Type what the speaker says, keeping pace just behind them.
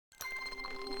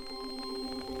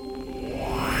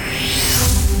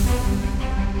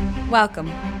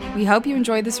Welcome. We hope you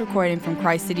enjoyed this recording from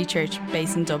Christ City Church,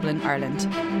 based in Dublin, Ireland.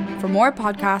 For more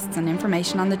podcasts and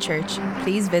information on the church,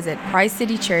 please visit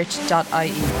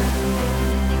christcitychurch.ie.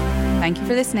 Thank you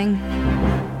for listening.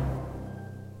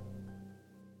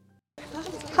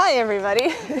 Hi everybody.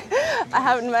 I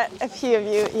haven't met a few of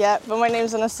you yet, but my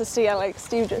name's Anastasia, like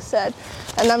Steve just said,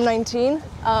 and I'm 19.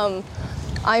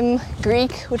 I'm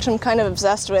Greek, which I'm kind of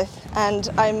obsessed with, and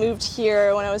I moved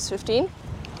here when I was 15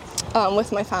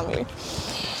 with my family.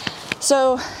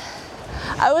 So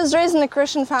I was raised in a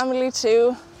Christian family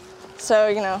too,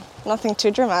 so nothing too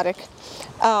dramatic.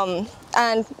 And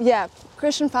yeah,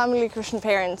 Christian family, Christian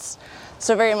parents,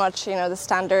 so very much the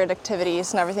standard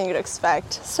activities and everything you'd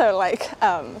expect. So like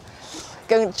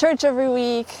going to church every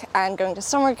week and going to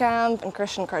summer camp and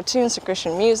Christian cartoons and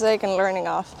Christian music and learning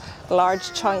off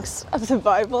large chunks of the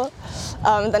Bible,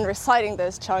 and then reciting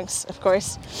those chunks, of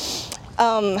course.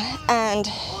 And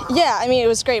yeah, it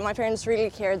was great. My parents really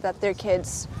cared that their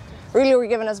kids really were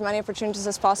given as many opportunities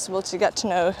as possible to get to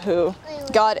know who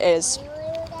God is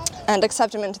and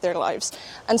accept Him into their lives.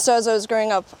 And so as I was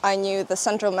growing up, I knew the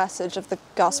central message of the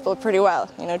gospel pretty well.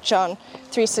 John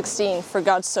 3:16, for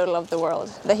God so loved the world,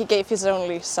 that He gave His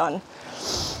only Son,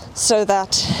 so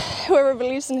that whoever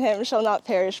believes in Him shall not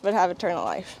perish but have eternal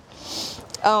life.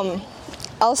 I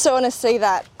also want to say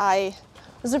that I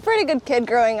was a pretty good kid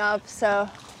growing up, so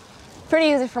pretty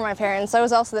easy for my parents. I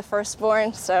was also the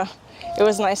firstborn, so it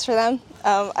was nice for them.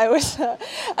 I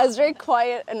was very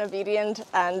quiet and obedient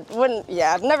and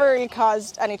never really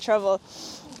caused any trouble.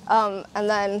 And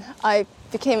then I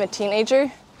became a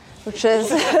teenager, which is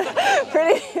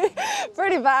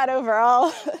pretty bad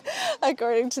overall,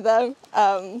 according to them.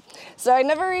 So I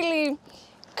never really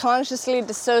consciously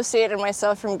dissociated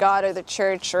myself from God or the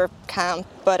church or camp,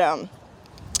 but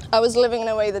I was living in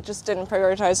a way that just didn't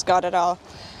prioritize God at all.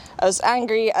 I was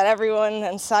angry at everyone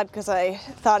and sad because I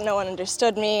thought no one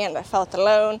understood me and I felt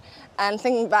alone. And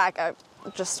thinking back, I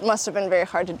just must have been very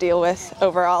hard to deal with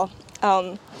overall.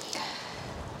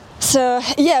 So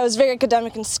yeah, I was very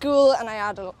academic in school, and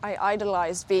I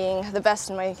idolized being the best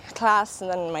in my class and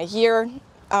then in my year.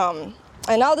 And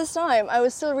all this time, I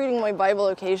was still reading my Bible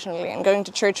occasionally and going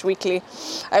to church weekly.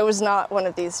 I was not one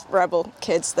of these rebel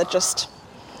kids that just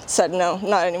said no,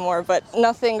 not anymore, but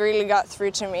nothing really got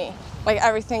through to me. Like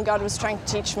everything God was trying to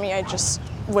teach me, I just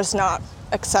was not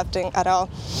accepting at all.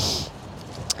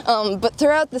 But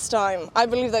throughout this time, I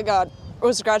believe that God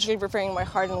was gradually preparing my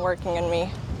heart and working in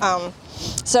me.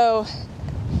 So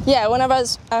yeah, when I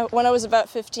was about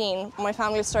 15, my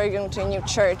family started going to a new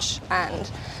church, and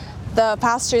the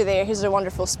pastor there, he's a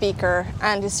wonderful speaker,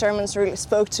 and his sermons really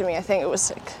spoke to me. I think it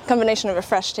was a combination of a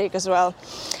fresh take as well.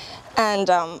 And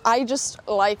I just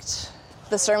liked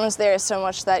the sermons there so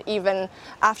much that even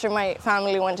after my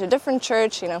family went to a different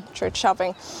church, church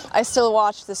shopping, I still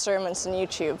watched the sermons on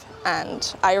YouTube,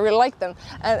 and I really liked them.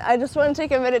 And I just want to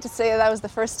take a minute to say that was the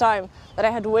first time that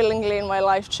I had willingly in my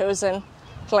life chosen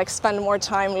to spend more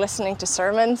time listening to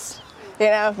sermons,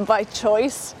 by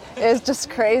choice. It's just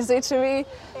crazy to me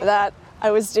that I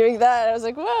was doing that. I was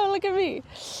like, whoa, look at me.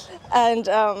 And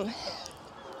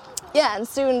and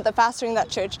soon the pastor in that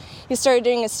church, he started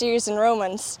doing a series in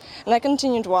Romans, and I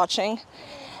continued watching.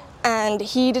 And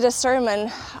he did a sermon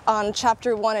on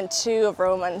chapter 1 and 2 of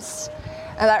Romans,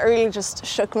 and that really just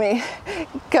shook me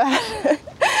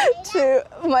to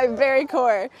my very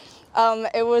core.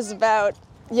 It was about,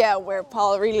 where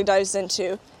Paul really dives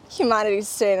into humanity's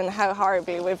sin and how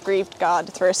horribly we've grieved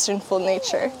God through our sinful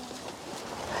nature.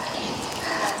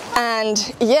 And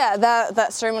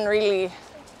that sermon really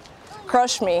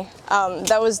crushed me.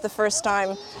 That was the first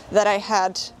time that I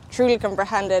had truly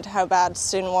comprehended how bad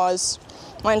sin was.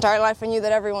 My entire life I knew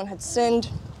that everyone had sinned,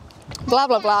 blah,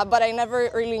 blah, blah, but I never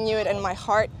really knew it in my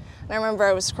heart. And I remember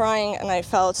I was crying and I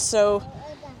felt so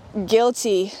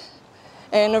guilty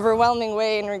in an overwhelming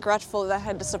way and regretful that I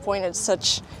had disappointed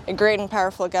such a great and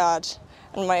powerful God.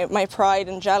 And my pride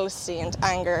and jealousy and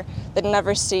anger that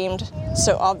never seemed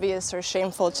so obvious or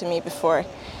shameful to me before.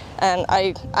 And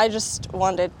I just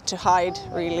wanted to hide,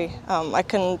 really. I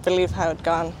couldn't believe how I'd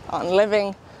gone on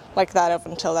living like that up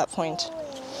until that point.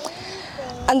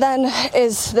 And then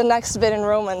is the next bit in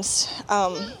Romans.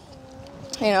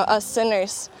 Us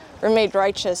sinners were made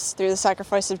righteous through the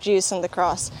sacrifice of Jesus on the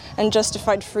cross and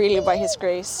justified freely by His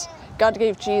grace. God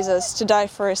gave Jesus to die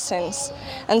for our sins.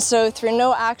 And so through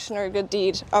no action or good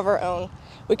deed of our own,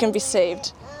 we can be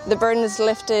saved. The burden is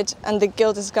lifted and the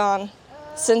guilt is gone.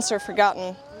 Sins are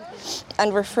forgotten.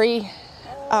 And we're free.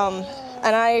 And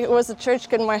I was a church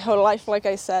kid my whole life, like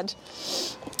I said.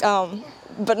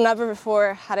 But never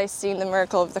before had I seen the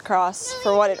miracle of the cross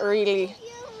for what it really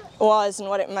was and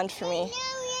what it meant for me.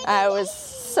 I was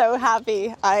so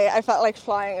happy. I felt like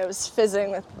flying. I was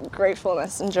fizzing with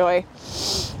gratefulness and joy.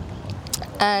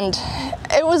 And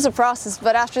it was a process,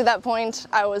 but after that point,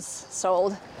 I was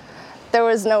sold. There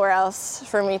was nowhere else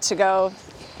for me to go.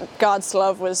 God's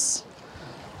love was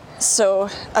so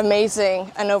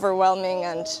amazing and overwhelming,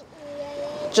 and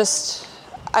just,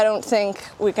 I don't think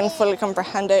we can fully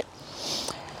comprehend it.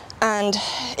 And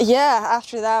yeah,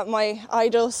 after that, my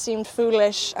idols seemed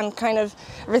foolish and kind of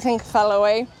everything fell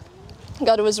away.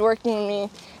 God was working in me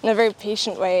in a very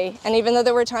patient way, and even though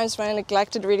there were times when I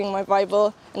neglected reading my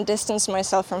Bible and distanced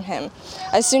myself from Him,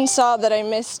 I soon saw that I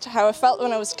missed how I felt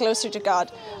when I was closer to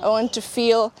God. I wanted to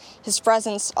feel His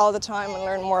presence all the time and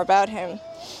learn more about Him.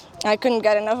 I couldn't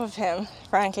get enough of Him,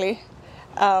 frankly.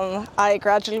 I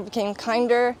gradually became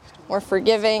kinder, more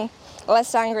forgiving,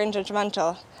 less angry and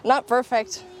judgmental. Not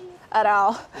perfect at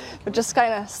all, but just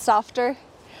kind of softer.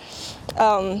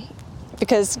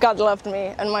 Because God loved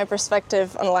me and my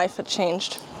perspective on life had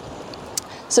changed.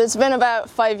 So it's been about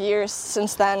 5 years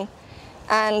since then,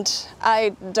 and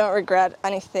I don't regret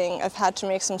anything. I've had to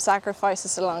make some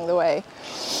sacrifices along the way.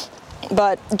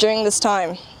 But during this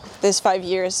time, these 5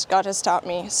 years, God has taught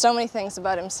me so many things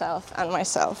about Himself and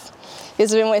myself.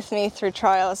 He's been with me through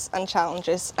trials and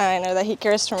challenges, and I know that He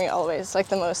cares for me always, like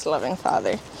the most loving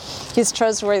Father. He's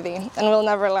trustworthy and will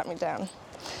never let me down.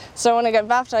 So I want to get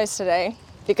baptized today,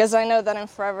 because I know that I'm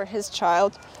forever His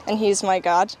child and He is my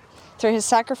God. Through His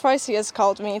sacrifice, He has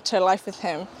called me to a life with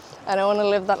Him, and I want to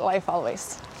live that life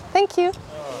always. Thank you.